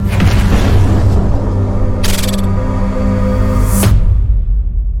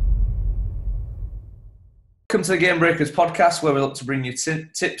Welcome to the Game Breakers podcast, where we look to bring you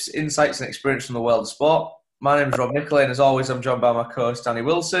tips, insights, and experience from the world of sport. My name is Rob Nickley, and as always, I'm joined by my co-host Danny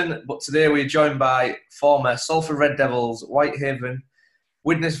Wilson. But today we're joined by former Salford Red Devils, Whitehaven,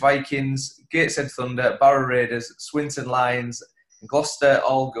 Widnes Vikings, Gateshead Thunder, Barrow Raiders, Swinton Lions, and Gloucester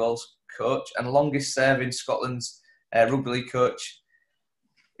All Girls coach, and longest-serving Scotland's rugby league coach.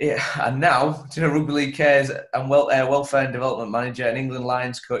 Yeah, and now, Rugby League Cares and Welfare and Development Manager and England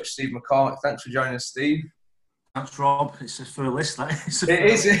Lions coach Steve McCormack. Thanks for joining us, Steve. Thanks, Rob. It's a full list, that. It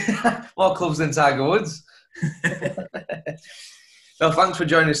is. More clubs than Tiger Woods. No, thanks for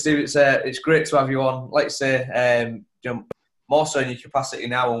joining us, Steve. It's great to have you on. Like I say, more so in your capacity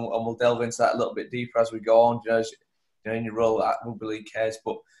now, and we'll delve into that a little bit deeper as we go on, in your role at Rugby League Cares.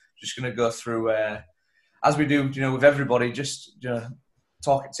 But just going to go through, as we do, with everybody, just,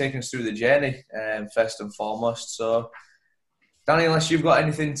 taking us through the journey, first and foremost. So, Danny, unless you've got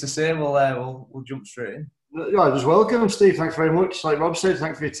anything to say, we'll jump straight in. Yeah, just welcome, Steve. Thanks very much. Like Rob said,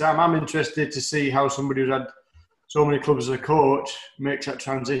 thanks for your time. I'm interested to see how somebody who's had so many clubs as a coach makes that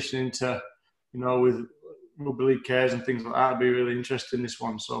transition into, with Rugby League Cares and things like that. It'd be really interesting, this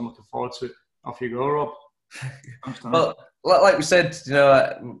one. So I'm looking forward to it. Off you go, Rob. Well, like we said,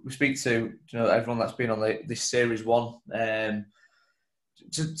 we speak to everyone that's been on this series one. To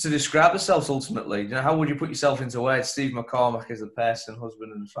describe yourselves ultimately, how would you put yourself into words? Steve McCormack as a person,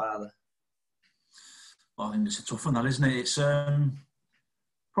 husband and father. Well, I think it's a tough one, that, isn't it? It's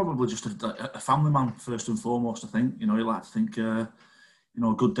probably just a family man first and foremost. I think you like to think a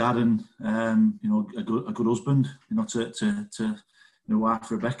good dad and a good husband. To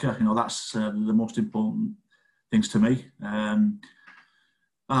wife Rebecca. That's the most important things to me.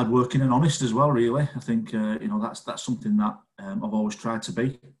 Hard working and honest as well, really. I think that's something that I've always tried to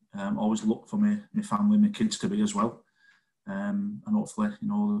be. Always look for my family, my kids to be as well, and hopefully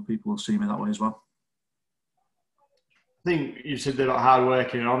the people will see me that way as well. I think you said they're hard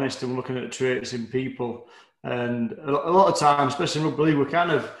working and honest, and looking at the traits in people. And a lot of times, especially in rugby league, we're kind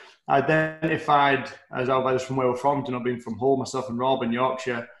of identified as outsiders from where we're from. Being from Hull, myself and Rob in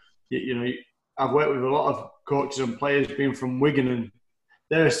Yorkshire. I've worked with a lot of coaches and players being from Wigan, and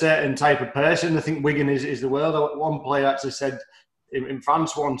they're a certain type of person. I think Wigan is the world. One player actually said in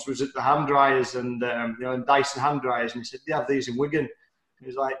France once, was at the hand dryers and in Dyson hand dryers, and he said they have these in Wigan.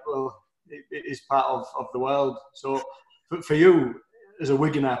 He's like, well, it is part of the world. So for you as a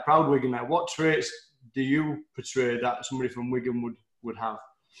Wiganer, proud Wiganer, what traits do you portray that somebody from Wigan would have?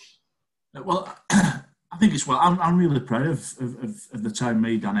 Well, I think it's I'm really proud of the town,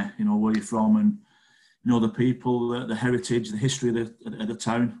 me, Danny. Where you're from, and the people, the heritage, the history of the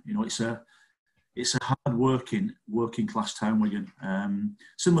town. It's a hard working class town, Wigan.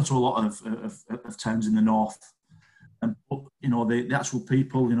 Similar to a lot of towns in the north. But the actual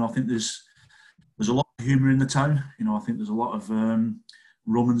people. I think there's a lot of humour in the town. I think there's a lot of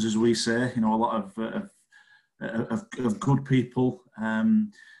Romans, as we say. A lot of good people.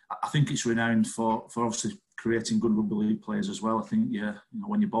 I think it's renowned for obviously creating good rugby league players as well. I think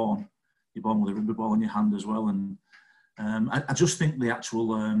when you're born with a rugby ball in your hand as well. And I just think the actual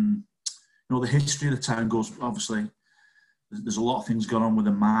the history of the town goes, obviously there's a lot of things going on with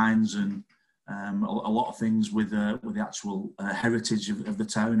the mines and a lot of things with the actual heritage of the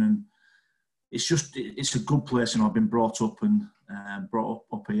town, and it's a good place. I've been brought up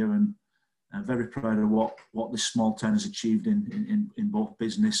here, and I'm very proud of what this small town has achieved in both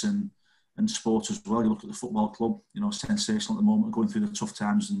business and sport as well. You look at the football club, sensational at the moment, going through the tough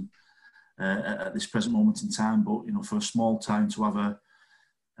times and at this present moment in time. But for a small town to have a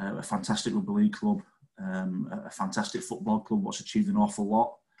fantastic rugby league club, a fantastic football club, what's achieved an awful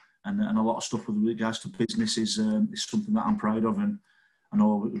lot, and a lot of stuff with regards to business is something that I'm proud of. And I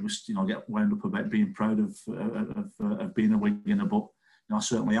know it was get wound up about being proud of being a Wiganer, but I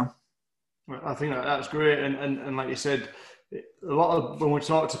certainly am. I think that's great, and like you said, a lot of when we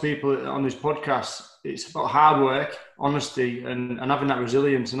talk to people on this podcast, it's about hard work, honesty, and having that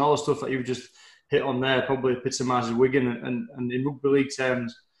resilience, and all the stuff that you've just hit on there probably epitomises Wigan, and in rugby league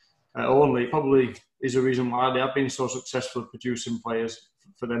terms only, probably is a reason why they have been so successful producing players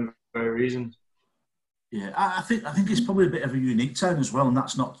for them very reasons. Yeah, I think it's probably a bit of a unique town as well, and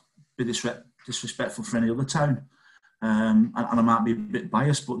that's not be disrespectful for any other town. And I might be a bit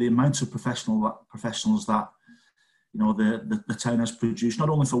biased, but the amount of professionals that the town has produced, not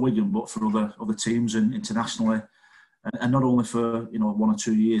only for Wigan but for other teams and internationally, and not only for 1 or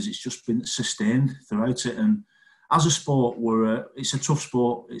 2 years, it's just been sustained throughout it. And as a sport, it's a tough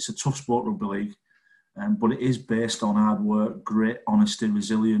sport. It's a tough sport, rugby league, but it is based on hard work, grit, honesty,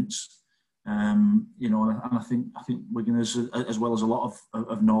 resilience. And I think Wigan, as well as a lot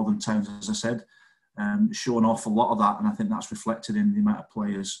of northern towns, as I said, show an awful lot of that, and I think that's reflected in the amount of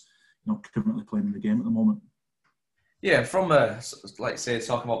players currently playing in the game at the moment. Yeah, from like say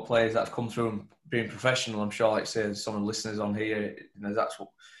talking about players that have come through and being professional, I'm sure like say some of the listeners on here, that's what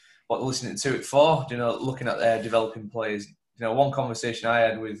they're listening to it for. Looking at their developing players. One conversation I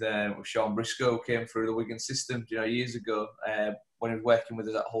had with Sean Briscoe came through the Wigan system, years ago when he was working with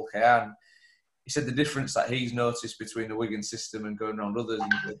us at Hull KR. He said the difference that he's noticed between the Wigan system and going around others,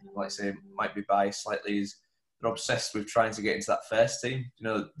 and like I say, might be biased slightly, is they're obsessed with trying to get into that first team.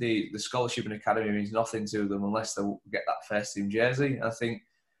 The scholarship and academy means nothing to them unless they get that first team jersey. And I think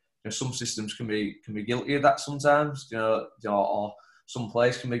some systems can be guilty of that sometimes. Or some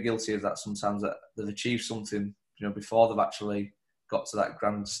players can be guilty of that sometimes, that they've achieved something before they've actually got to that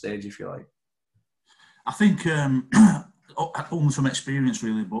grand stage, if you like. I think only from experience,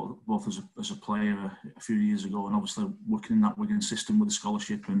 really, both as a player a few years ago, and obviously working in that Wigan system with the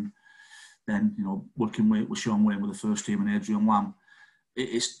scholarship, and then working with Sean Wayne with the first team and Adrian Lamb.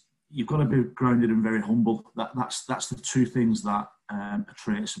 You've got to be grounded and very humble. That's the two things that are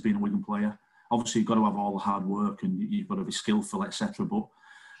traits of being a Wigan player. Obviously, you've got to have all the hard work and you've got to be skillful, etc. But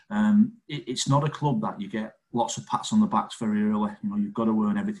it's not a club that you get lots of pats on the backs very early. You've got to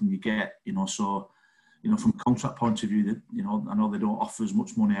earn everything you get. So from a contract point of view, I know they don't offer as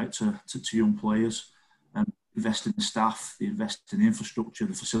much money out to young players. Invest in the staff, they invest in the infrastructure,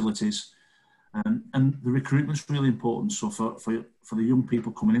 the facilities, and the recruitment's really important. So for the young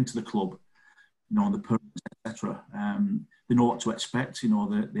people coming into the club, and the parents, etc., they know what to expect.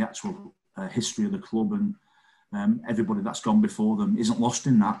 The actual history of the club, and everybody that's gone before them isn't lost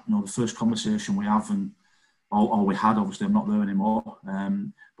in that. The first conversation we have, and or we had, obviously I'm not there anymore,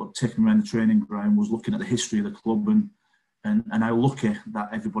 but taking around the training ground was looking at the history of the club and how lucky that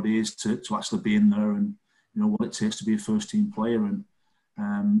everybody is to actually be in there, and what it takes to be a first team player. And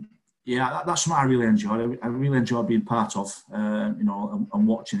that's what I really enjoy. I really enjoy being part of, and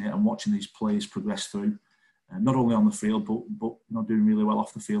watching it and watching these players progress through, not only on the field but doing really well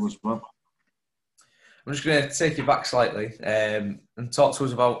off the field as well. I'm just going to take you back slightly and talk to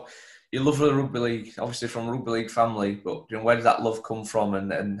us about your love for the rugby league. Obviously from a rugby league family, but where did that love come from,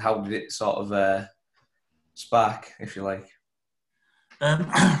 and how did it sort of spark, if you like? I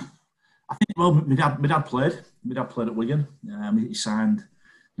think, well, my dad played. My dad played at Wigan. He signed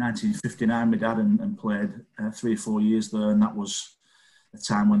 1959, my dad, and played 3 or 4 years there. And that was a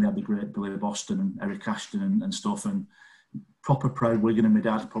time when they had the great Billy Boston and Eric Ashton and stuff. And proper proud Wigan, and my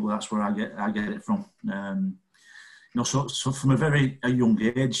dad, probably that's where I get it from. So from a young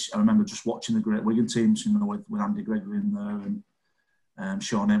age, I remember just watching the great Wigan teams, with Andy Gregory in there, and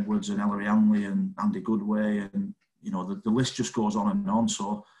Sean Edwards and Ellery Hanley and Andy Goodway, and the list just goes on and on.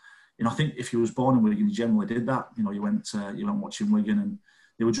 So I think if you was born in Wigan, you generally did that. You went watching Wigan, and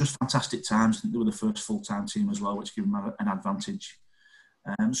they were just fantastic times. I think they were the first full-time team as well, which gave them an advantage.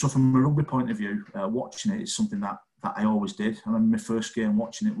 So from a rugby point of view, watching it is something that I always did. I remember my first game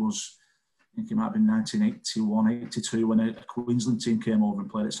watching it was, I think it might have been 1981, 82, when a Queensland team came over and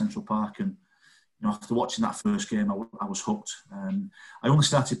played at Central Park. And after watching that first game, I was hooked. I only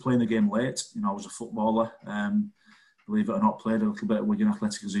started playing the game late. I was a footballer. Believe it or not, played a little bit at Wigan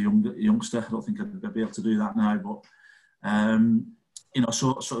Athletic as a youngster. I don't think I'd be able to do that now. But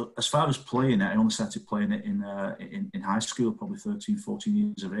so as far as playing it, I only started playing it in high school, probably 13, 14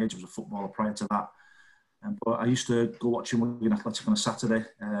 years of age. I was a footballer prior to that. But I used to go watching Wigan Athletic on a Saturday.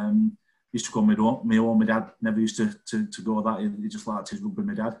 Used to go on my own. My dad never used to go that. He just liked his rugby,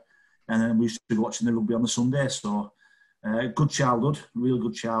 my dad. And then we used to be watching the rugby on the Sunday. So good childhood, real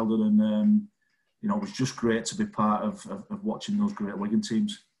good childhood. And, it was just great to be part of watching those great Wigan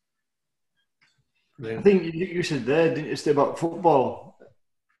teams. I think you said there, didn't you, say about football?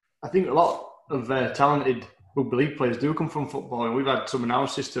 I think a lot of talented rugby league players do come from football, and we've had some in our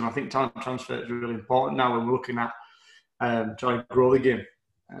system. I think talent transfer is really important now when we're looking at trying to grow the game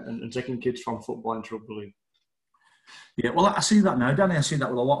and taking kids from football into rugby league. Yeah, well, I see that now, Danny. I see that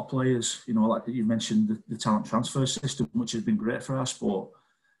with a lot of players. Like you mentioned, the talent transfer system, which has been great for our sport,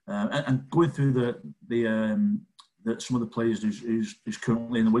 and going through some of the players who's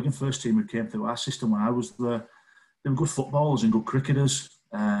currently in the Wigan first team who came through our system when I was there. They were good footballers and good cricketers,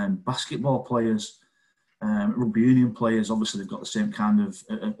 basketball players, rugby union players. Obviously, they've got the same kind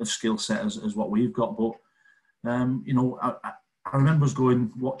of skill set as what we've got. But I remember us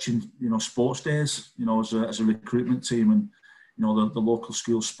watching sports days, as a recruitment team, and the local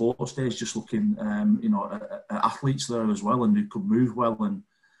school sports days, just looking at athletes there as well, and who could move well.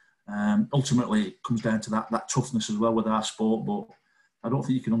 And ultimately, it comes down to that toughness as well with our sport. But I don't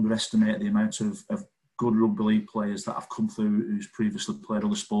think you can underestimate the amount of good rugby league players that have come through who's previously played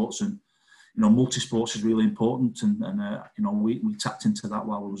other sports. And you know, multi-sports is really important, and you know, we tapped into that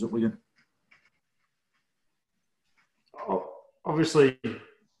while we was at Wigan. Obviously,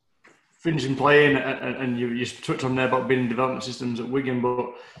 finishing playing, and you touched on there about being in development systems at Wigan,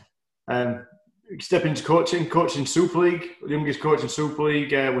 but step into coaching Super League, the youngest coach in Super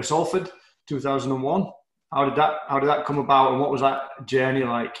League with Salford, 2001. How did that come about, and what was that journey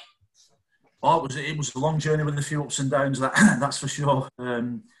like? Oh, it was a long journey with a few ups and downs. That's for sure.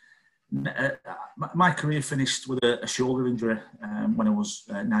 My career finished with a shoulder injury when I was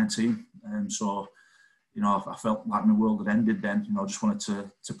 19, so you know, I felt like my world had ended then. You know, I just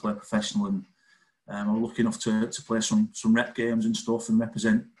wanted to play professional, and I was lucky enough to play some rep games and stuff and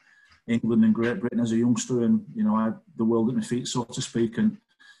represent England and Great Britain as a youngster, and you know, I had the world at my feet, so to speak. And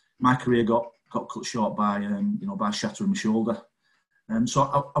my career got cut short by you know, by shattering my shoulder.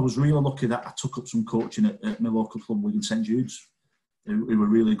 So I was really lucky that I took up some coaching at my local club, Wigan St Jude's, who were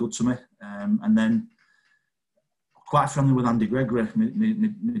really good to me. And then quite friendly with Andy Gregory.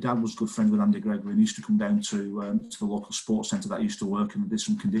 My dad was good friends with Andy Gregory, and he used to come down to the local sports centre that I used to work in, and did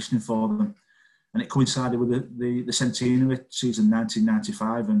some conditioning for them. And it coincided with the centenary season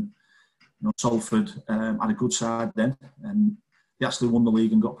 1995, and you know, Salford had a good side then, and they actually won the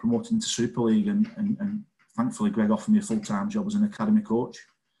league and got promoted into Super League, and thankfully Greg offered me a full-time job as an academy coach,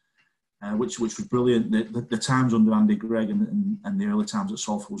 which was brilliant. The times under Andy Gregg and the early times at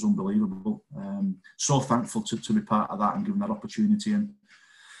Salford was unbelievable. So thankful to be part of that and given that opportunity. And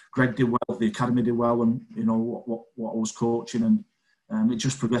Greg did well, the academy did well, and you know what I was coaching, and it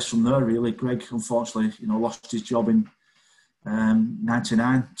just progressed from there really. Greg unfortunately, you know, lost his job in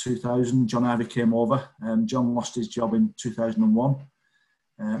 99, 2000. John Ivey came over. John lost his job in 2001,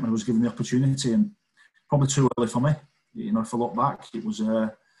 and I was given the opportunity, and probably too early for me. You know, if I look back, it was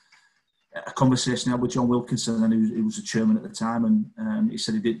a conversation I had with John Wilkinson, and he was the chairman at the time, and he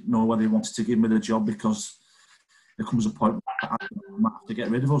said he didn't know whether he wanted to give me the job because there comes a point where I might have to get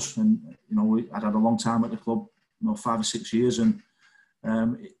rid of us. And you know, I'd had a long time at the club, you know, 5 or 6 years, and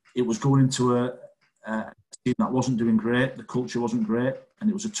it was going into a team that wasn't doing great. The culture wasn't great, and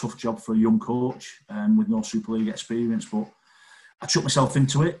it was a tough job for a young coach with no Super League experience. But I took myself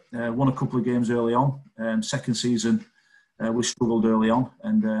into it. Won a couple of games early on. Second season, we struggled early on,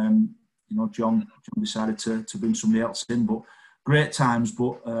 and you know, John decided to bring somebody else in. But great times,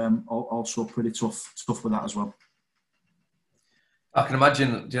 but also pretty tough with that as well. I can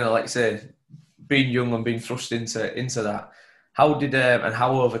imagine, you know, like I say, being young and being thrust into that. How did and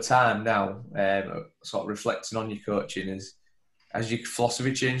how over time now, sort of reflecting on your coaching, has your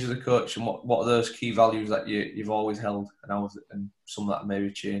philosophy changed as a coach, and what are those key values that you've always held, and some that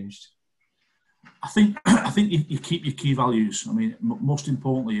maybe changed? I think you keep your key values. I mean, most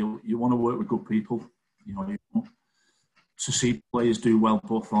importantly, you want to work with good people. You know, you want to see players do well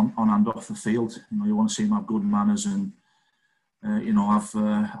both on and off the field. You know, you want to see them have good manners and you know,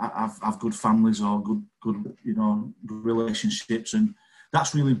 have good families or good you know, good relationships, and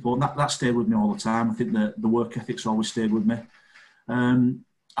that's really important. That stayed with me all the time. I think the work ethic's always stayed with me.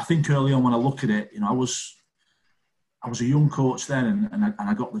 I think early on when I look at it, you know, I was a young coach then, and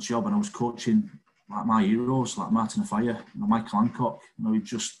I got the job, and I was coaching like my heroes, like Martin Offiah, you know, Michael Hancock. You know, he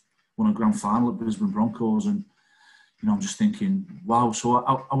just won a grand final at Brisbane Broncos, and you know, I'm just thinking, wow. So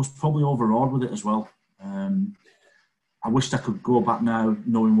I was probably overawed with it as well. I wished I could go back now,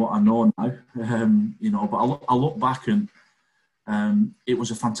 knowing what I know now. You know, but I look back, and it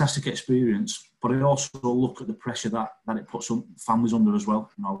was a fantastic experience. But I also look at the pressure that it puts on families under as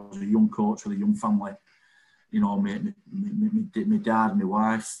well. You know, I was a young coach with a young family. You know, my dad, my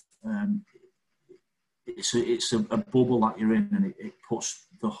wife. It's a bubble that you're in, and it puts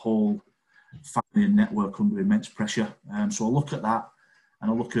the whole family and network under immense pressure. So I look at that, and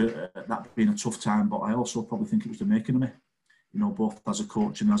I look at that being a tough time. But I also probably think it was the making of me. You know, both as a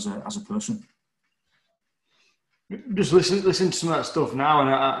coach and as a person. Just listen to some of that stuff now, and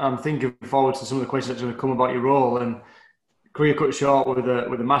I'm thinking forward to some of the questions that's going to come about your role. And career cut short with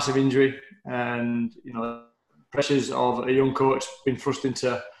a massive injury, and you know, pressures of a young coach being thrust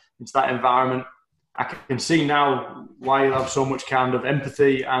into that environment. I can see now why you have so much kind of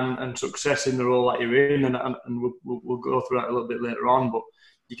empathy and success in the role that you're in, and we'll go through that a little bit later on. But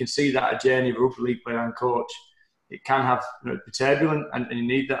you can see that a journey of a rugby league player and coach, it can have, you know, be turbulent, and you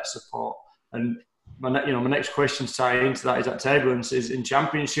need that support. And my next question to tie into that is that turbulence is in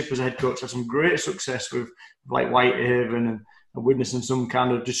Championship as a head coach. Had some great success with like Whitehaven and witnessing some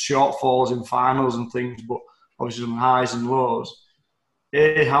kind of just shortfalls in finals and things, but obviously some highs and lows.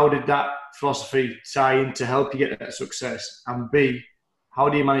 A, how did that philosophy tie in to help you get that success? And B, how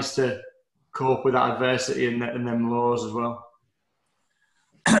do you manage to cope with that adversity and them lows as well?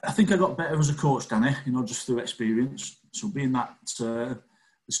 I think I got better as a coach, Danny, just through experience. So being that,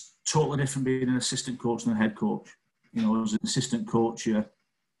 it's totally different being an assistant coach than a head coach. As an assistant coach, you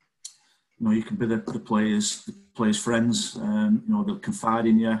can be the players' friends. They'll confide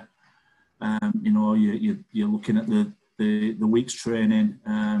in you. You're looking at the week's training.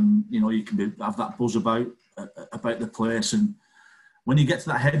 You can have that buzz about the place. And when you get to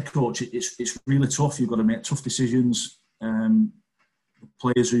that head coach, it's really tough. You've got to make tough decisions. The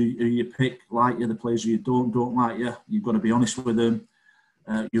players who you pick like you, the players who you don't like you. You've got to be honest with them.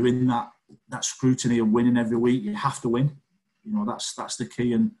 You're in that scrutiny of winning every week. You have to win. That's the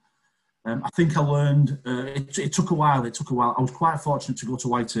key. And I think I learned. It took a while. I was quite fortunate to go to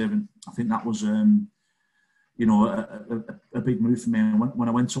Whitehaven. I think that was a big move for me. And when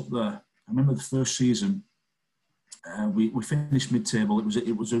I went up there, I remember the first season. We finished mid-table.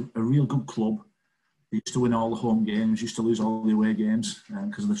 It was a real good club. They used to win all the home games, used to lose all the away games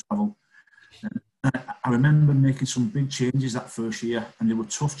because of the travel. I remember making some big changes that first year, and they were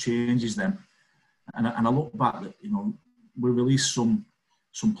tough changes then. And I look back that, we released some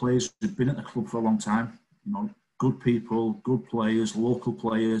players who'd been at the club for a long time, good people, good players, local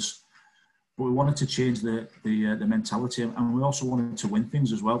players. But we wanted to change the mentality, and we also wanted to win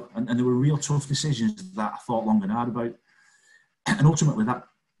things as well. And there were real tough decisions that I thought long and hard about. And ultimately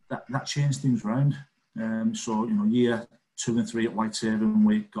that changed things around. So, year 2 and 3 at Whitehaven,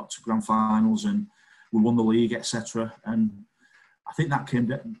 we got to grand finals and we won the league, etc. And I think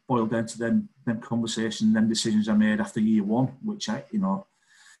that boiled down to them conversations, them decisions I made after year 1, which I,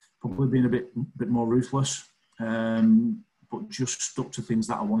 probably been a bit more ruthless, but just stuck to things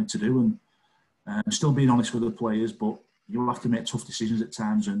that I wanted to do, and still being honest with the players. But you have to make tough decisions at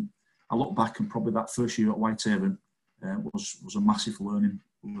times. And I look back, and probably that first year at Whitehaven was a massive learning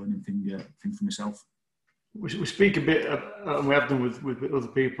thing for myself. We speak a bit, and we have done with other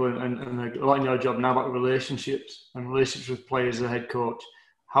people, and a lot in your job now, about relationships with players as a head coach.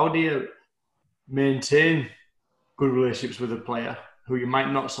 How do you maintain good relationships with a player who you might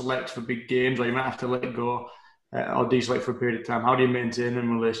not select for big games, or you might have to let go or deselect for a period of time? How do you maintain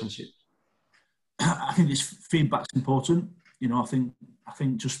them relationships? I think this feedback's important. I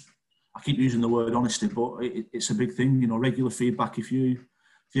think just, I keep using the word honesty, but it's a big thing. Regular feedback. If you're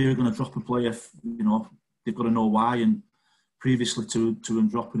going to drop a player, they've got to know why, and previously to them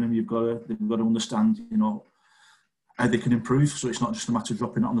dropping them, they've got to understand, how they can improve. So it's not just a matter of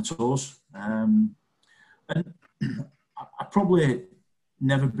dropping it on the toes. And I probably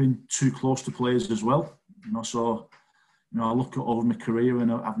never been too close to players as well. So I look at over my career,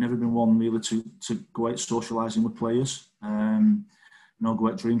 and I've never been one really to go out socialising with players. Go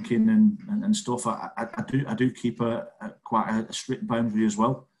out drinking and stuff. I do keep quite a strict boundary as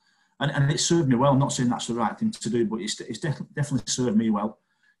well. And it served me well. I'm not saying that's the right thing to do, but it's definitely served me well.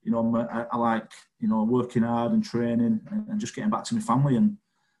 I like, working hard and training and just getting back to my family. And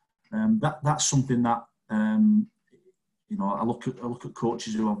that's something that, I look at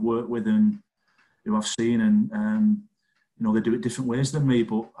coaches who I've worked with and who I've seen, and, they do it different ways than me,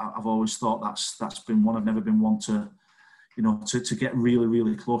 but I've always thought that's been one. I've never been one to get really,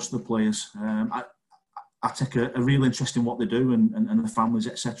 really close to the players. I take a real interest in what they do and the families,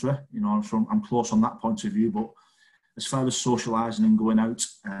 etc. So I'm close on that point of view. But as far as socialising and going out,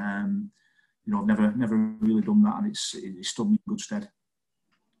 I've never really done that, and it's stood me in good stead.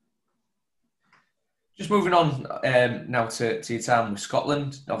 Just moving on now to your time with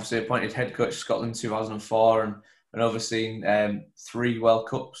Scotland. Obviously appointed head coach of Scotland in 2004 and overseeing 3 World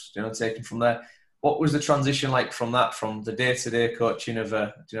Cups, taken from there. What was the transition like from the day-to-day coaching of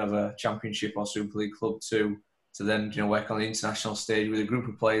a Championship or Super League club to then work on the international stage with a group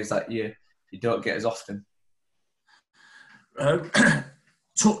of players that you don't get as often?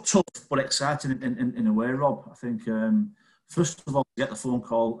 Tough but exciting in a way, Rob. I think first of all, to get the phone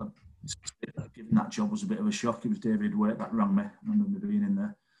call, giving that job was a bit of a shock. It was David Waite that rang me. I remember being in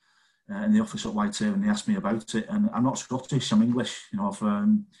the office at Whitehaven, and they asked me about it. And I'm not Scottish, I'm English. I've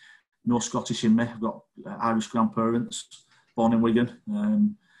no Scottish in me. I've got Irish grandparents, born in Wigan,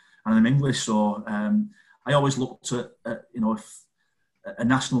 and I'm English. So I always looked at if a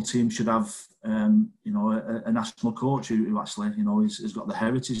national team should have a national coach who actually has got the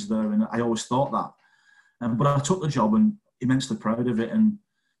heritage there, and I always thought that. But I took the job and immensely proud of it. And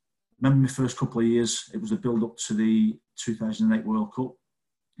remember my first couple of years, it was a build up to the 2008 World Cup.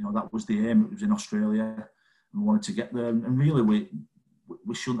 That was the aim. It was in Australia, and we wanted to get there. And really,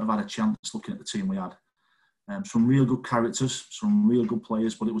 we shouldn't have had a chance looking at the team we had. Some real good characters, some real good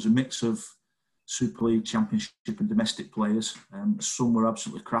players, but it was a mix of Super League, Championship and domestic players. Some were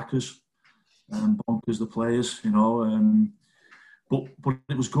absolutely crackers, bonkers, the players, but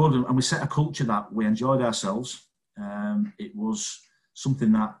it was good, and we set a culture that we enjoyed ourselves. It was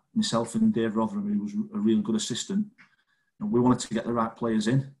something that myself and Dave Rotherham, who was a real good assistant, and we wanted to get the right players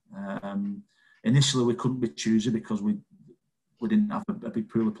in. Initially, we couldn't be choosy because we didn't have a big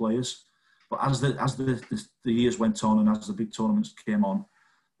pool of players. But as the years went on and as the big tournaments came on,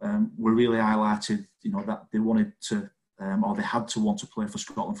 we really highlighted, that they wanted to, or they had to want to play for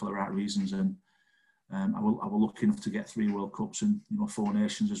Scotland for the right reasons. And I were lucky enough to get 3 World Cups and 4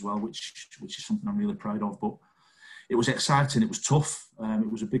 Nations as well, which is something I'm really proud of. But it was exciting. It was tough.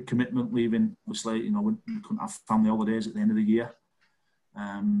 It was a big commitment leaving. Obviously, we couldn't have family holidays at the end of the year.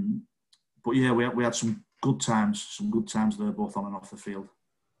 But yeah, we had some good times there, both on and off the field.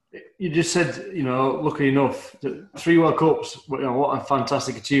 You just said, lucky enough, 3 World Cups. What a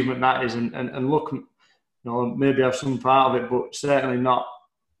fantastic achievement that is, and look, maybe have some part of it, but certainly not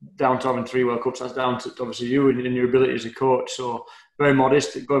down to having 3 World Cups. That's down to obviously you and your ability as a coach. So very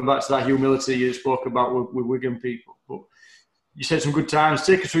modest. Going back to that humility you spoke about with Wigan people, but you said some good times.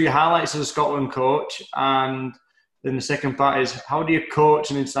 Take us through your highlights as a Scotland coach, and then the second part is, how do you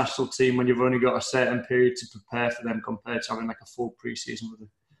coach an international team when you've only got a certain period to prepare for them compared to having like a full pre-season with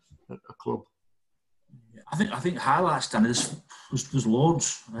a club? I think highlights, Dan, there's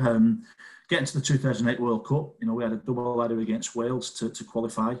loads. Getting to the 2008 World Cup, we had a double header against Wales to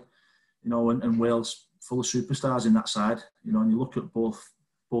qualify, and Wales full of superstars in that side, and you look at both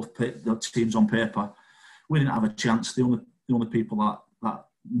the teams on paper, we didn't have a chance. The only people that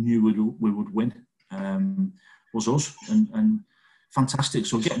knew we would win was us, and fantastic.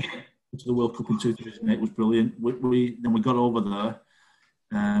 So getting to the World Cup in 2008 was brilliant. Then we got over there.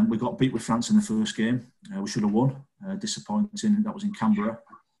 We got beat with France in the first game. We should have won. Disappointing. That was in Canberra.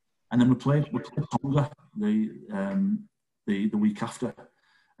 And then we played Tonga the week after,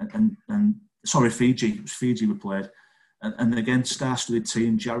 and sorry, Fiji. It was Fiji we played, and again star-studded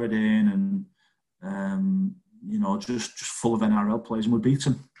team, Jared Hayne, and just full of NRL players, and we beat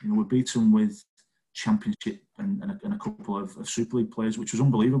them. We beat them with Championship and a couple of Super League players, which was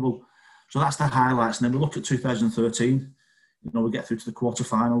unbelievable. So that's the highlights. And then we look at 2013. We get through to the quarter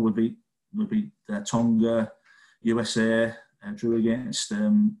final. We beat Tonga, USA, drew against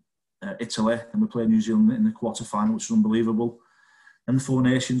Italy, and we played New Zealand in the quarter final, which was unbelievable. And the 4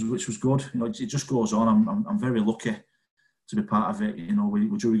 Nations, which was good. It just goes on. I'm very lucky to be part of it.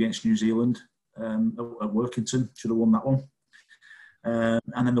 We drew against New Zealand at Workington. Should have won that one.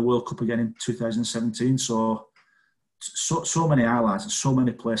 And then the World Cup again in 2017. So many highlights and so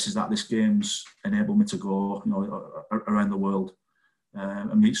many places that this game's enabled me to go, around the world,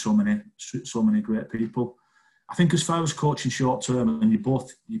 and meet so many great people. I think as far as coaching short term, and you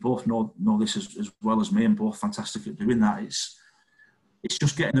both know this as well as me, and both fantastic at doing that. It's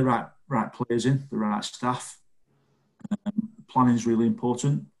just getting the right players in, the right staff. Planning is really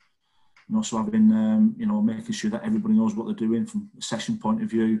important. So having making sure that everybody knows what they're doing from a session point of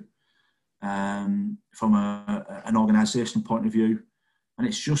view, from an organisational point of view, and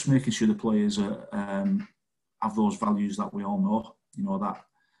it's just making sure the players have those values that we all know.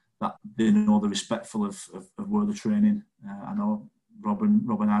 That they know they're respectful of where they're training. I know Rob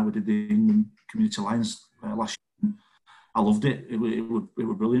and I did the England Community Alliance last year. I loved it. It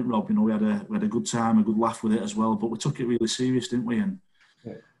were brilliant, Rob. We had a good time, a good laugh with it as well. But we took it really serious, didn't we? And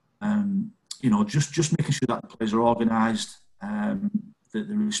just making sure that the players are organised, that they're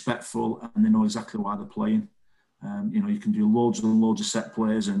respectful, and they know exactly why they're playing. You can do loads and loads of set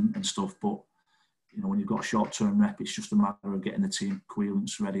plays and stuff, but when you've got a short-term rep, it's just a matter of getting the team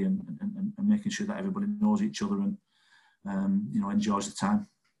coherence ready and making sure that everybody knows each other and enjoys the time.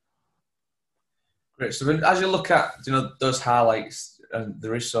 Great. So then, as you look at those highlights, and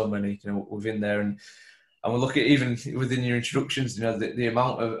there is so many within there, and we look at even within your introductions, the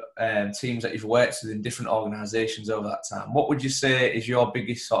amount of teams that you've worked with in different organisations over that time. What would you say is your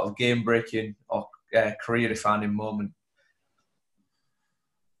biggest sort of game-breaking or career-defining moment?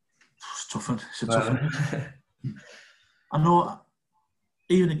 It's a tough one. I know,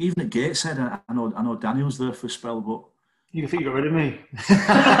 even at Gateshead, I know Danny was there for a spell, but you think you got rid of me?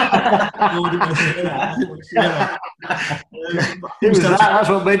 It was that's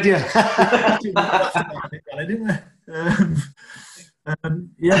what made you.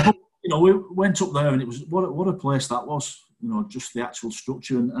 But we went up there, and it was what a place that was. Just the actual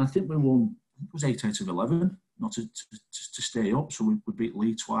structure, and I think we won. It was 8 out of 11, not to stay up. So we beat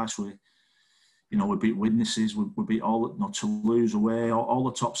Leigh twice. We beat Witnesses. We beat Toulouse away, all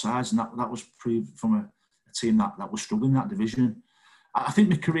the top sides, and that was from a team that was struggling in that division. I think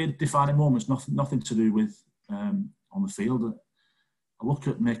my career-defining moments nothing to do with on the field. I look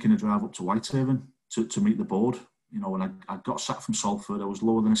at making a drive up to Whitehaven to meet the board. when I got sacked from Salford, I was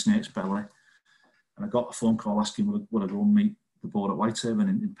lower than a snake's belly, and I got a phone call asking would I go and meet the board at Whitehaven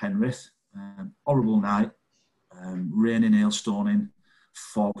in Penrith. Horrible night, raining, hailstoning,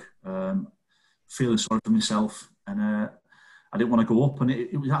 fog, feeling sorry for myself, and I didn't want to go up. And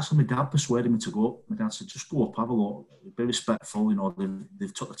it was actually my dad persuaded me to go up. My dad said, just go up, have a look, be respectful.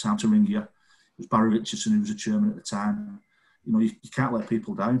 They've took the time to ring you. It was Barry Richardson who was a chairman at the time. You can't let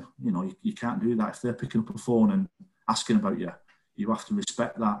people down. You can't do that. If they're picking up a phone and asking about you, you have to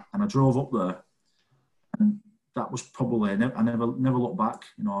respect that. And I drove up there, and that was probably, I never looked back.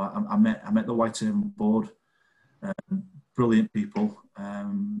 I met the Whitehaven board, brilliant people,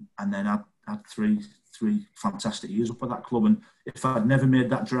 and then I had three fantastic years up at that club. And if I'd never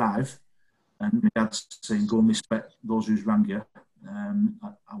made that drive, and my dad's saying go and respect those who's rang you,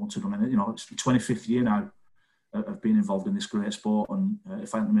 I wanted to do it. It's the 25th year now of being involved in this great sport, and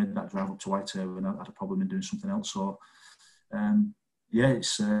if I hadn't made that drive up to Whitehaven, I'd have probably been doing something else. So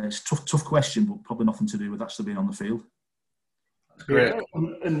it's a tough question, but probably nothing to do with actually being on the field. That's great. Yeah.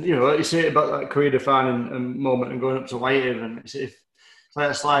 And like you say about that career defining moment and going up to Whitehaven, it's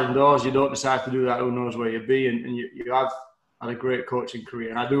like a sliding doors. You don't decide to do that, who knows where you'll be, and you have had a great coaching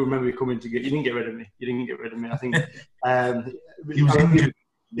career. And I do remember you coming to you didn't get rid of me. I think He was injured.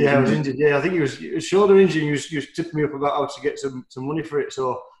 Yeah, I was injured. Yeah, I think he was shoulder injury. You was tipping me up about how to get some money for it.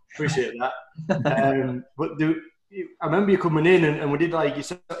 So appreciate that. But I remember you coming in, and we did you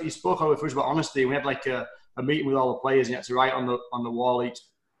spoke all the way through about honesty. We had a meeting with all the players, and you had to write on the wall each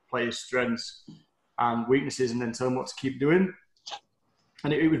player's strengths and weaknesses, and then tell them what to keep doing.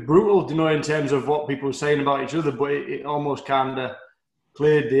 And it was brutal, in terms of what people were saying about each other. But it almost kind of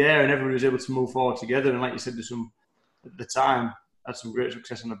cleared the air, and everybody was able to move forward together. And like you said, at the time, had some great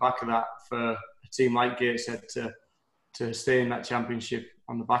success on the back of that for a team like Gateshead to stay in that championship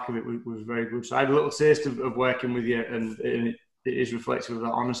on the back of it was very good. So I had a little taste of working with you, and it is reflective of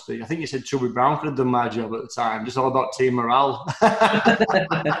that honesty. I think you said Chubby Brown could have done my job at the time, just all about team morale. I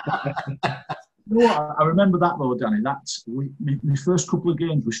remember that though, Danny. My first couple of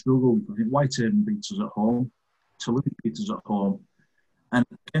games we struggled. I think Whitehaven beat us at home, Toulouse beat us at home, and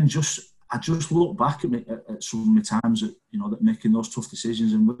again, I just look back at some of my times that making those tough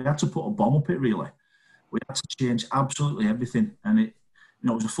decisions, and we had to put a bomb up it. Really, we had to change absolutely everything, and it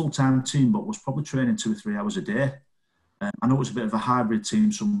was a full-time team, but was probably training 2 or 3 hours a day. I know it was a bit of a hybrid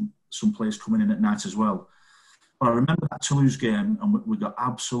team. Some players coming in at night as well. But I remember that Toulouse game, and we got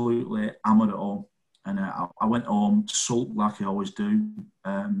absolutely hammered at home. And I went home, sulked like I always do,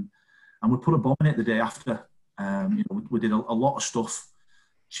 and we put a bomb in it the day after. We did a lot of stuff.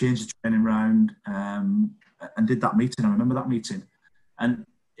 Changed the training round, and did that meeting. I remember that meeting, and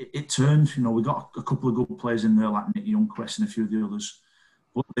it turned. We got a couple of good players in there like Nick Youngquist and a few of the others,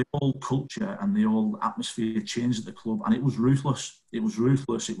 but the whole culture and the whole atmosphere changed at the club, and it was ruthless. It was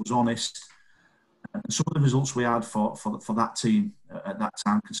honest, and some of the results we had for that team at that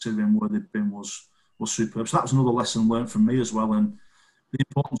time, considering where they'd been, was superb. So that was another lesson learned from me as well, and the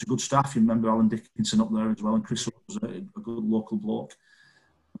importance of good staff. You remember Alan Dickinson up there as well, and Chris was a good local bloke.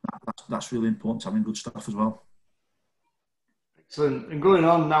 That's really important, having good staff as well. Excellent. And going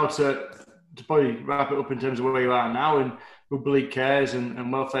on now to probably wrap it up in terms of where you are now in Rugby League Cares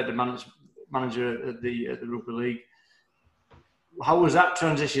and welfare manager at the Rugby League. How was that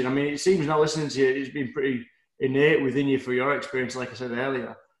transition? I mean, it seems now listening to you, it's been pretty innate within you for your experience, like I said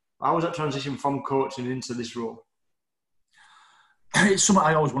earlier. How was that transition from coaching into this role? It's something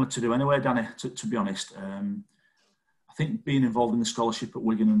I always wanted to do anyway, Danny, to be honest. I think being involved in the scholarship at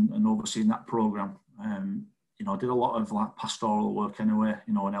Wigan and overseeing that programme, I did a lot of pastoral work anyway,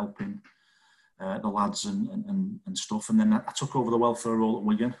 and helping the lads and stuff. And then I took over the welfare role at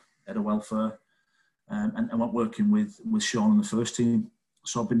Wigan, head of welfare, and went working with Sean and the first team.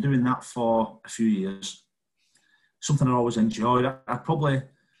 So I've been doing that for a few years. Something I always enjoyed. I probably,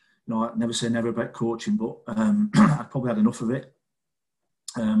 I'd never say never about coaching, but I probably had enough of it.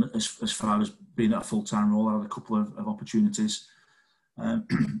 As far as being at a full-time role, I had a couple of opportunities.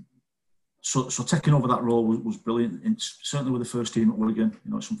 So taking over that role was brilliant. Certainly with the first team at Wigan,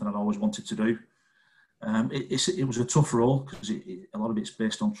 it's something I'd always wanted to do. It was a tough role because a lot of it's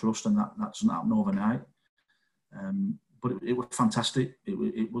based on trust, and that doesn't happen overnight. But it was fantastic.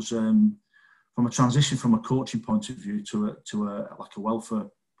 It was from a transition from a coaching point of view to a welfare.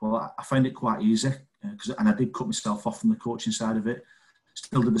 Well, I found it quite easy and I did cut myself off from the coaching side of it.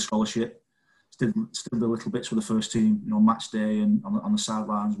 Still did the scholarship, still did the little bits with the first team, match day and on the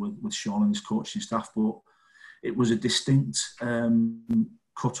sidelines with Sean and his coaching staff. But it was a distinct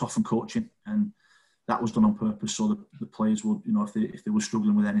cut off from coaching, and that was done on purpose. So the players would, if they were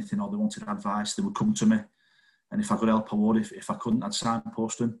struggling with anything or they wanted advice, they would come to me. and if I could help, I would. If I couldn't, I'd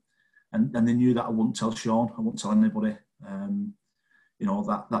signpost them. And they knew that I wouldn't tell Sean, I wouldn't tell anybody, you know,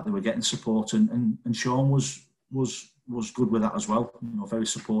 that they were getting support. And Sean was good with that as well, you know, very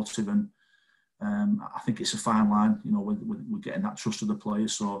supportive. And I think it's a fine line, you know, with getting that trust of the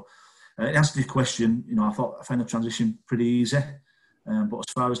players. So in answer to your question, you know, I found the transition pretty easy. But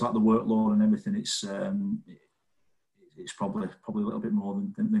as far as like the workload and everything, it's probably a little bit more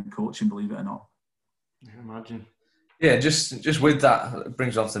than coaching, believe it or not. I can imagine. Yeah, just with that, it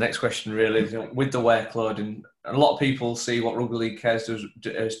brings on to the next question, really. You know, with the workload, and a lot of people see what Rugby League Cares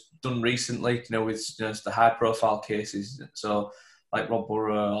has done recently, you know, with the high-profile cases, so like Rob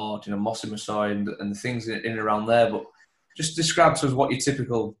Burrow or, you know, Mossy Massoy and the things in and around there. But just describe to us what your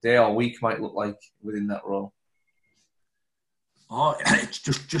typical day or week might look like within that role. Oh, it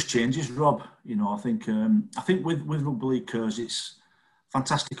just changes, Rob. You know, I think with Rugby League Cares, it's a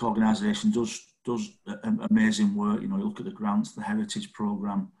fantastic organisation, does amazing work. You know, you look at the grants, the heritage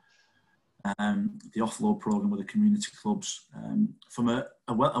programme, the offload programme with the community clubs. From a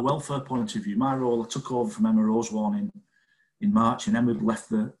welfare point of view, my role, I took over from Emma Rosewarne in March, and Emma left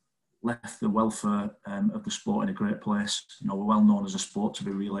the welfare of the sport in a great place. You know, we're well known as a sport to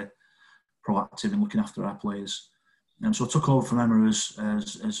be really proactive in looking after our players. So I took over from Emma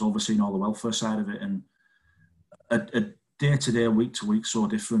as overseeing all the welfare side of it, and a day-to-day, week-to-week, so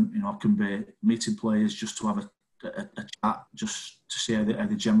different. You know, I can be meeting players just to have a chat, just to see how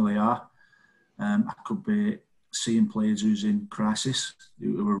they generally are. I could be seeing players who's in crisis,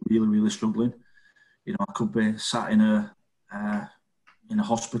 who are really, really struggling. You know, I could be sat in a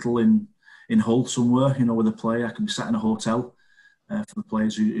hospital in Hull somewhere, you know, with a player. I could be sat in a hotel for the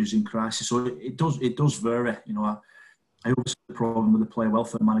players who's in crisis. So it does vary. You know, I always have a problem with the player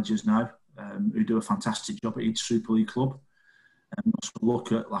welfare managers now, who do a fantastic job at each Super League club. And also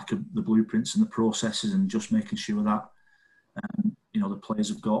look at the blueprints and the processes, and just making sure that you know, the players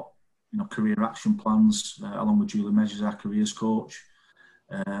have got, you know, career action plans along with Julie Measures, our careers coach.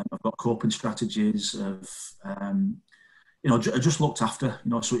 I've got coping strategies of you know, just looked after.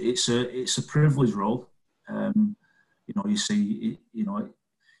 You know, so it's a privileged role. You know, you see, you know,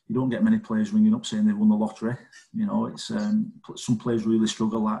 you don't get many players ringing up saying they've won the lottery. You know, it's some players really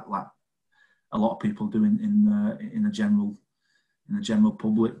struggle like a lot of people do in the general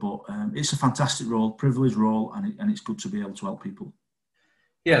public. But it's a fantastic role, privileged role, and it's good to be able to help people.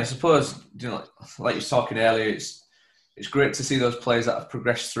 Yeah, I suppose, you know, like you were talking earlier, it's great to see those players that have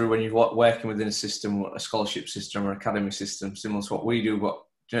progressed through when you're working within a system, a scholarship system or academy system, similar to what we do. But,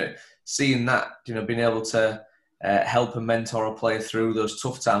 you know, seeing that, you know, being able to help and mentor a player through those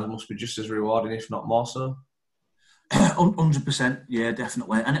tough times must be just as rewarding, if not more so. 100%, yeah,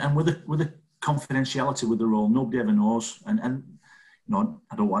 definitely. And with the confidentiality with the role, nobody ever knows. And you know,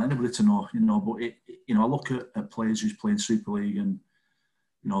 I don't want anybody to know, you know. But you know, I look at players who's playing Super League and,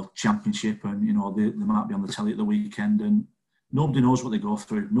 you know, Championship, and, you know, they might be on the telly at the weekend, and nobody knows what they go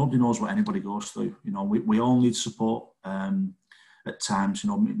through. Nobody knows what anybody goes through. You know, we all need support at times,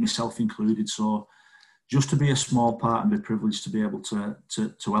 you know, myself included. So just to be a small part and be privileged to be able to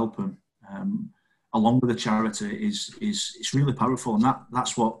help them, along with the charity, is really powerful, and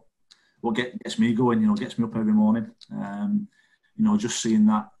that's what gets me going. You know, gets me up every morning. You know, just seeing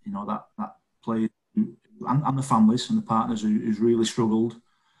that, you know, that player and the families and the partners who's really struggled,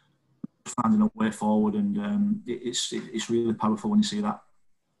 finding a way forward, and it's really powerful when you see that.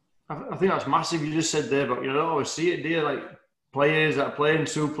 I think that's massive. You just said there, but you don't always see it, dear. Like players that are playing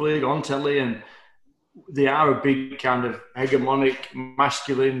Super League on telly, and they are a big kind of hegemonic,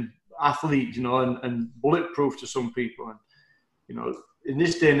 masculine athlete, you know, and bulletproof to some people. And, you know, in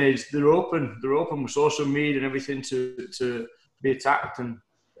this day and age, they're open with social media and everything to be attacked, and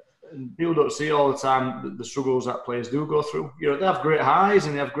people don't see all the time the struggles that players do go through. You know, they have great highs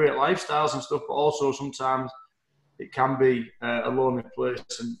and they have great lifestyles and stuff, but also sometimes it can be a lonely place,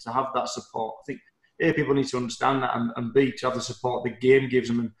 and to have that support, I think A, people need to understand that, and B, to have the support the game gives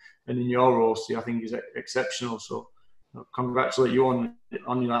them, and in your role, I think is exceptional. So congratulate you on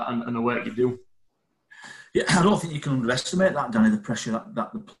that and the work you do. Yeah, I don't think you can underestimate that, Danny, the pressure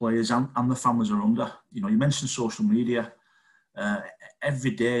that the players and the families are under. You know, you mentioned social media.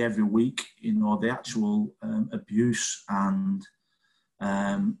 Every day, every week, you know, the actual abuse and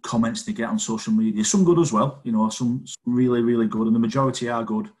comments they get on social media, some good as well, you know, some really, really good, and the majority are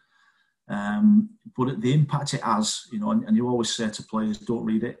good. But the impact it has, you know, and you always say to players, don't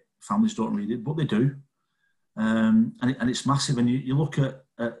read it, families don't read it, but they do. And it's massive. And you look at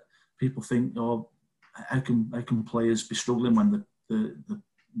people think, oh, how can players be struggling when they're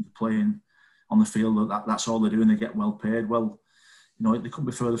playing on the field? That's all they're doing. They get well paid. Well, you know, they couldn't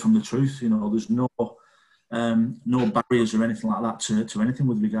be further from the truth. You know, there's no no barriers or anything like that to anything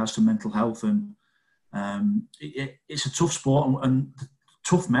with regards to mental health. And it's a tough sport and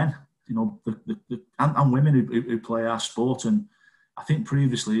tough men, you know, and women who play our sport. And I think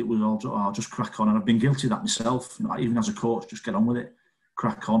previously it was all, I'll just crack on, and I've been guilty of that myself. You know, even as a coach, just get on with it,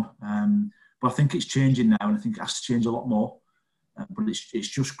 crack on. But I think it's changing now, and I think it has to change a lot more. But it's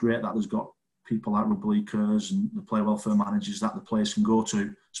just great that there's got people like rugby league coaches and the player welfare managers that the players can go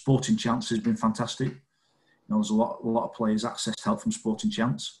to. Sporting Chance has been fantastic. You know, there's a lot of players accessed help from Sporting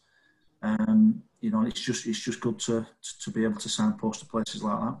Chance. You know, it's just good to be able to signpost to places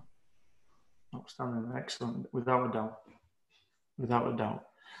like that. Outstanding, excellent, without a doubt. Without a doubt.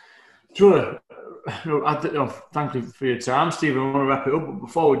 Sure. Thank you for your time, Stephen. I want to wrap it up, but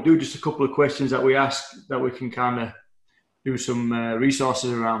before we do, just a couple of questions that we ask that we can kind of do some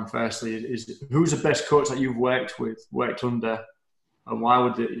resources around. Firstly, is who's the best coach that you've worked under, and why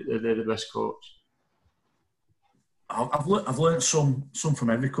would they the best coach? I've learned some from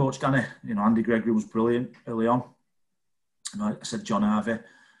every coach, Danny. You know, Andy Gregory was brilliant early on. And I said John Harvey.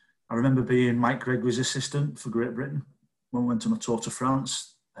 I remember being Mike Gregory's assistant for Great Britain when we went on a tour to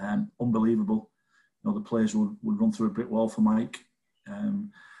France. Unbelievable. You know, the players would run through a brick wall for Mike.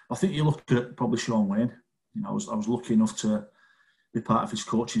 I think you look at probably Sean Wayne. You know, I was lucky enough to be part of his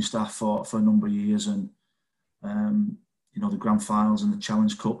coaching staff for a number of years, and you know, the grand finals and the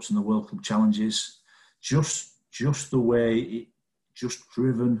Challenge Cups and the World Club Challenges, just the way just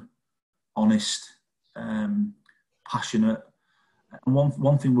driven, honest, passionate. And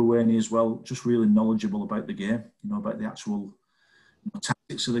one thing with Wayne as well, just really knowledgeable about the game, you know, about the actual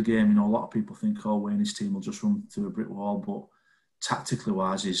tactics of the game. You know, a lot of people think, oh, Wayne's team will just run through a brick wall, but tactically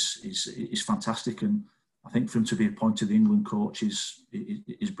wise is fantastic. And I think for him to be appointed the England coach is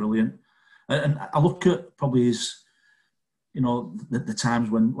brilliant. And I look at probably his, you know, the times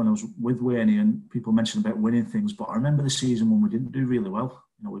when I was with Wayne and people mentioned about winning things, but I remember the season when we didn't do really well.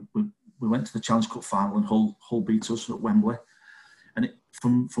 You know, we went to the Challenge Cup final and Hull beat us at Wembley. And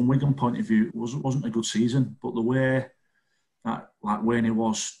from Wigan point of view, it wasn't a good season, but the way that like Wayne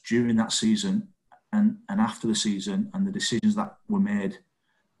was during that season and after the season, and the decisions that were made,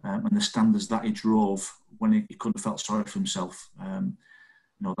 and the standards that he drove when he couldn't have felt sorry for himself, you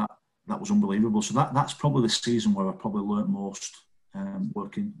know, that was unbelievable. So that's probably the season where I probably learnt most,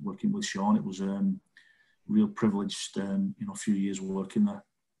 working with Sean. It was real privileged, you know, a few years working there.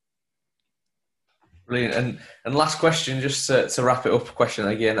 Brilliant. And last question, just to wrap it up, a question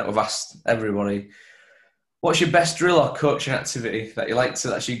again that we've asked everybody. What's your best drill or coaching activity that you like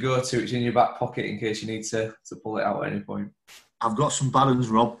to actually go to? It's in your back pocket in case you need to pull it out at any point. I've got some bad ones,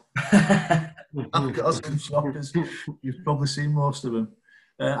 Rob. I've got some shockers. You've probably seen most of them.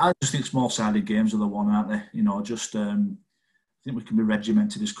 I just think small-sided games are the one, aren't they? You know, just I think we can be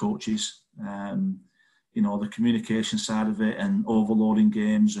regimented as coaches. You know, the communication side of it and overloading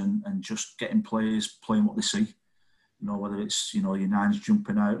games and just getting players playing what they see. You know, whether it's, you know, your nines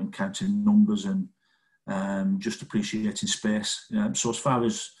jumping out and counting numbers and just appreciating space. So as far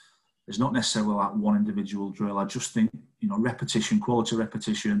as it's not necessarily like one individual drill, I just think, you know, repetition, quality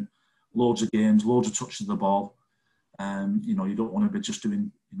repetition, loads of games, loads of touches of the ball. You know, you don't want to be just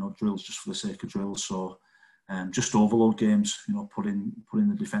doing, you know, drills just for the sake of drills. So just overload games, you know, putting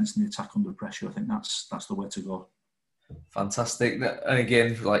the defence and the attack under pressure. I think that's the way to go. Fantastic. And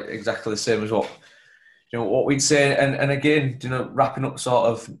again, like exactly the same as what, you know, what we'd say. And again, you know, wrapping up sort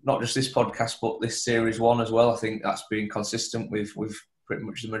of not just this podcast, but this series one as well. I think that's been consistent with pretty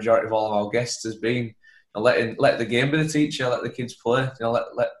much the majority of all of our guests has been, you know, let the game be the teacher, let the kids play, you know,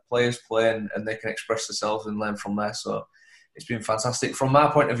 let players play and they can express themselves and learn from there. So it's been fantastic. From my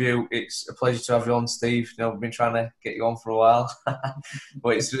point of view, it's a pleasure to have you on, Steve. You know, we've been trying to get you on for a while,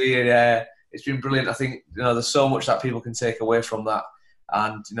 but it's really it's been brilliant. I think, you know, there's so much that people can take away from that.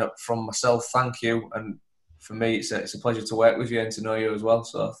 And, you know, from myself, thank you. And for me, it's a pleasure to work with you and to know you as well.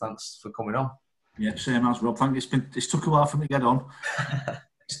 So thanks for coming on. Yeah, same as Rob. Thank you. It's took a while for me to get on.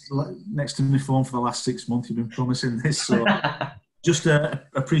 Next to my phone for the last 6 months, you've been promising this. So just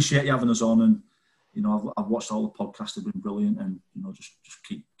appreciate you having us on. And, you know, I've watched all the podcasts. They've been brilliant. And, you know, just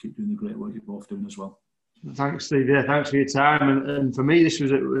keep doing the great work you're both doing as well. Thanks, Steve. Yeah, thanks for your time. And for me, this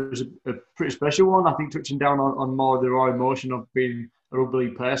was a pretty special one. I think touching down on more of the raw emotion of being a rugby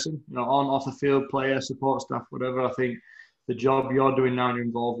league person, you know, on, off the field, player, support staff, whatever. I think the job you're doing now and you're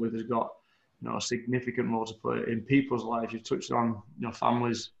involved with has got, you know, a significant role to play in people's lives. You touched on, you know,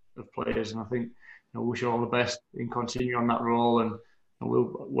 families of players, and I think, you know, wish you all the best in continuing on that role, and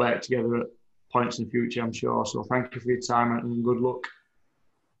we'll work together at points in the future, I'm sure. So thank you for your time and good luck.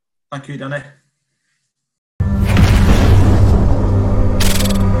 Thank you, Danny.